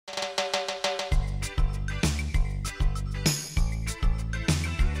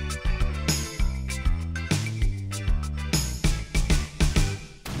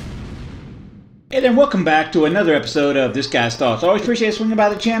Hey there, welcome back to another episode of This Guy's Thoughts. Always appreciate swinging by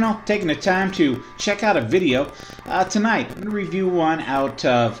the channel, taking the time to check out a video. Tonight, I'm going to review one out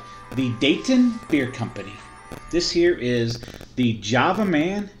of the Dayton Beer Company. This here is the Java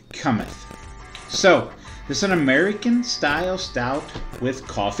Man Cometh. So, this is an American style stout with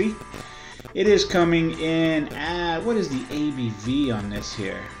coffee. It is coming in at, what is the ABV on this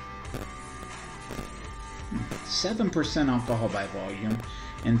here? 7% alcohol by volume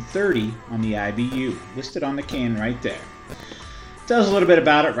and 30 on the IBU, listed on the can right there. Tells a little bit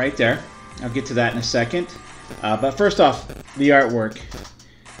about it right there. I'll get to that in a second. But first off, the artwork.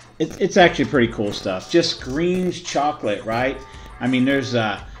 It's actually pretty cool stuff. Just screams chocolate, right? I mean, there's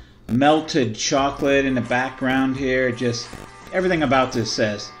melted chocolate in the background here. Just everything about this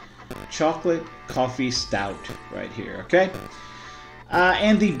says chocolate coffee stout right here, okay?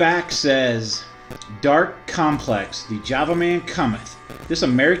 And the back says Dark Complex, the Java Man Cometh. This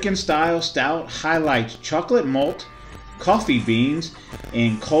American-style stout highlights chocolate malt, coffee beans,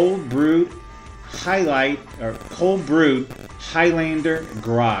 and cold brewed highlander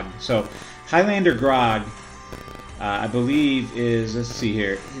grogg. So, Highlander grogg, I believe is, let's see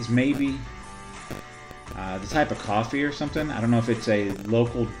here, is maybe the type of coffee or something. I don't know if it's a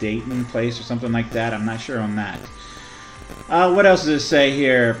local Dayton place or something like that. I'm not sure on that. What else does it say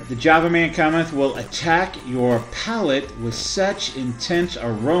here? The Java Man Cometh will attack your palate with such intense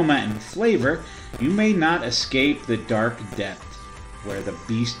aroma and flavor, you may not escape the dark depth where the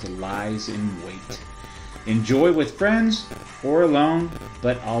beast lies in wait. Enjoy with friends or alone,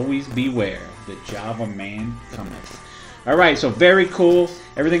 but always beware. The Java Man Cometh. Alright, so very cool.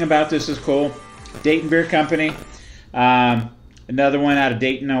 Everything about this is cool. Dayton Beer Company. Another one out of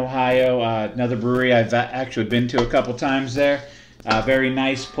Dayton, Ohio. Another brewery I've actually been to a couple times there. Very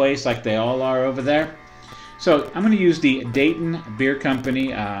nice place, like they all are over there. So I'm going to use the Dayton Beer Company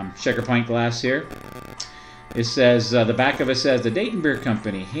shaker pint glass here. It says, the back of it says, the Dayton Beer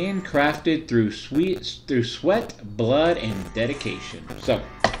Company, handcrafted through sweat, blood, and dedication. So,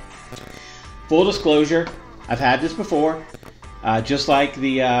 full disclosure, I've had this before. Just like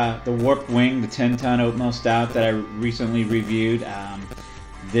the Warped Wing, the 10-ton oatmeal stout that I recently reviewed.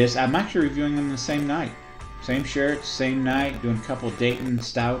 I'm actually reviewing them the same night. Same shirt, same night, doing a couple Dayton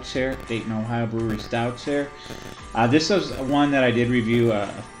stouts here, Dayton, Ohio Brewery stouts here. This is one that I did review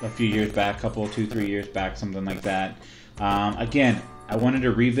a few years back, 2-3 years back, something like that. Again, I wanted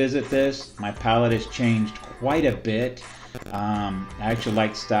to revisit this. My palate has changed quite a bit. I actually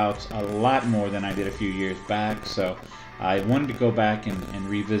like stouts a lot more than I did a few years back, so I wanted to go back and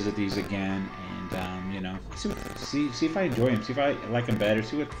revisit these again, and you know, see if I enjoy them, see if I like them better,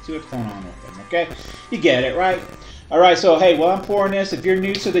 see what's going on with them. Okay, you get it, right? All right. So hey, while I'm pouring this, if you're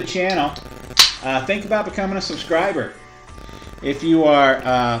new to the channel, think about becoming a subscriber. If you are,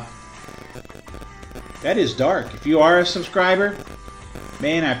 that is dark. If you are a subscriber,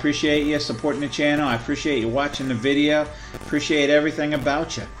 man, I appreciate you supporting the channel. I appreciate you watching the video. Appreciate everything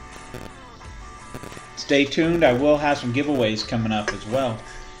about you. Stay tuned. I will have some giveaways coming up as well.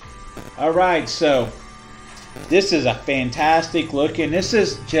 Alright, so this is a fantastic looking. This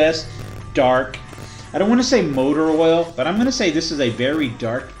is just dark. I don't want to say motor oil, but I'm going to say this is a very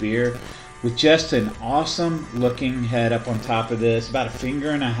dark beer with just an awesome looking head up on top of this. About a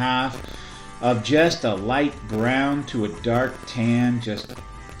finger and a half of just a light brown to a dark tan. Just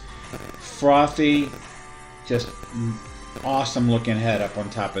frothy, just awesome looking head up on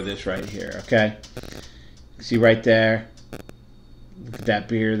top of this right here, okay? See right there? Look at that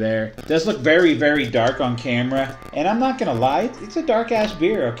beer there. It does look very, very dark on camera. And I'm not going to lie, it's a dark-ass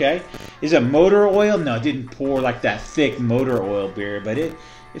beer, okay? Is it motor oil? No, it didn't pour like that thick motor oil beer, but it's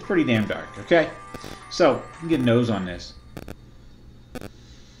pretty damn dark, okay? So, you can get a nose on this.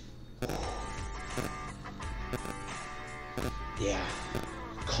 Yeah.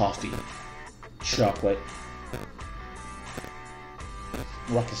 Coffee. Chocolate.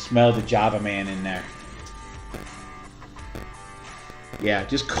 Oh, I can smell the Java Man in there. Yeah,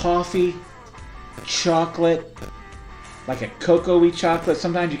 just coffee, chocolate, like a cocoa-y chocolate.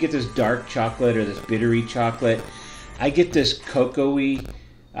 Sometimes you get this dark chocolate or this bittery chocolate. I get this cocoa-y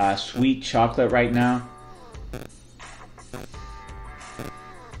sweet chocolate right now.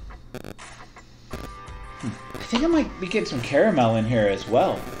 I think I might be getting some caramel in here as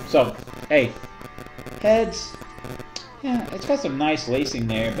well. So, hey, heads. Yeah, it's got some nice lacing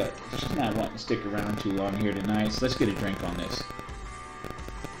there, but it's just not wanting to stick around too long here tonight. So let's get a drink on this.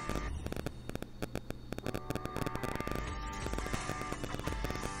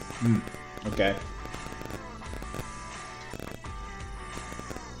 Okay.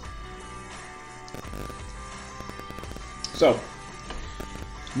 So,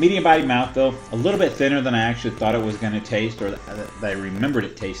 Medium body mouthfeel, a little bit thinner than I actually thought it was going to taste, or that I remembered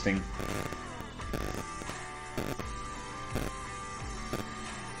it tasting.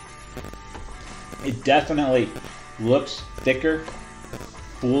 It definitely looks thicker,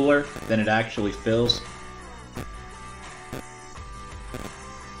 fuller than it actually fills.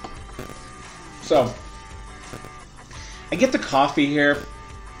 So, I get the coffee here.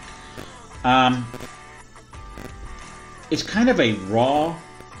 It's kind of a raw,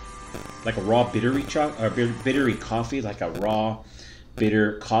 like a raw bittery bittery coffee, like a raw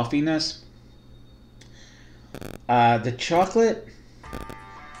bitter coffeeness. The chocolate,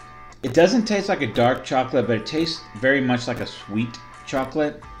 it doesn't taste like a dark chocolate, but it tastes very much like a sweet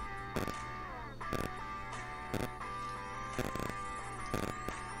chocolate.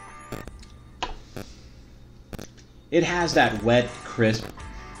 It has that wet, crisp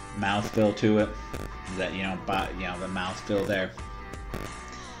mouthfeel to it. That the mouthfeel there.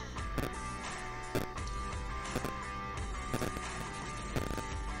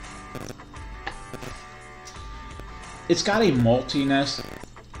 It's got a maltiness,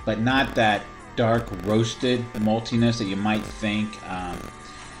 but not that dark roasted maltiness that you might think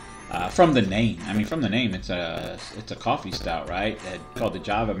from the name. I mean, from the name, it's a coffee stout, right? Called the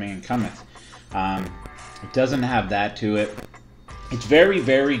Java Man Cometh. It doesn't have that to it. It's very,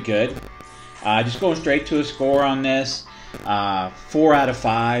 very good. Just going straight to a score on this. 4 out of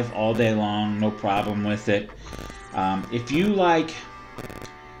 5 all day long, no problem with it. If you like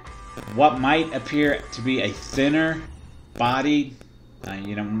what might appear to be a thinner bodied,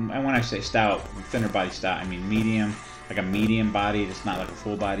 when I say stout, thinner body stout, I mean medium, like a medium bodied. It's not like a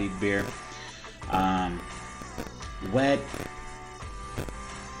full bodied beer. Wet,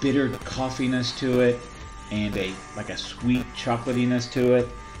 bitter coffeeness to it, and like a sweet chocolatiness to it.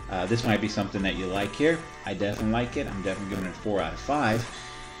 This might be something that you like here. I definitely like it. I'm definitely giving it a 4 out of 5.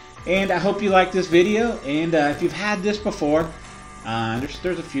 And I hope you like this video. And if you've had this before,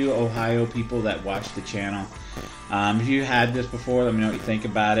 there's a few Ohio people that watch the channel. If you had this before, let me know what you think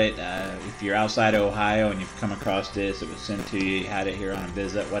about it. If you're outside of Ohio and you've come across this, it was sent to you, you had it here on a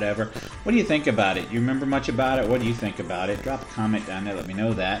visit, whatever. What do you think about it? You remember much about it? What do you think about it? Drop a comment down there. Let me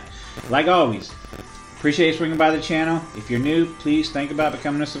know that. Like always, appreciate you swinging by the channel. If you're new, please think about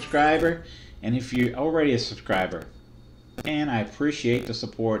becoming a subscriber. And if you're already a subscriber, and I appreciate the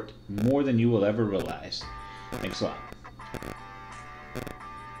support more than you will ever realize. Thanks a lot.